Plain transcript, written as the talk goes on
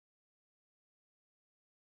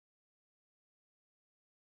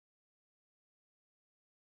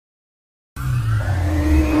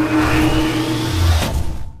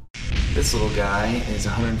This little guy is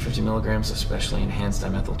 150 milligrams of specially enhanced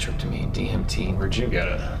dimethyltryptamine, DMT. Where'd you get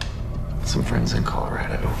it? Some friends in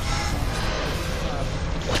Colorado.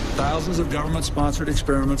 Thousands of government-sponsored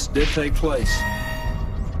experiments did take place.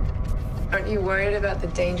 Aren't you worried about the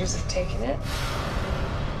dangers of taking it?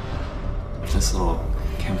 This little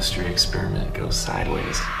chemistry experiment goes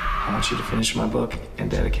sideways. I want you to finish my book and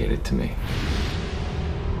dedicate it to me.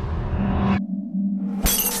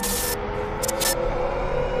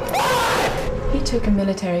 He took a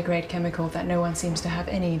military-grade chemical that no one seems to have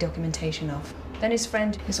any documentation of. Then his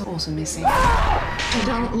friend is also missing. I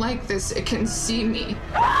don't like this. It can see me.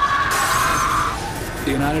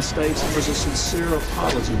 The United States offers a sincere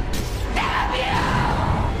apology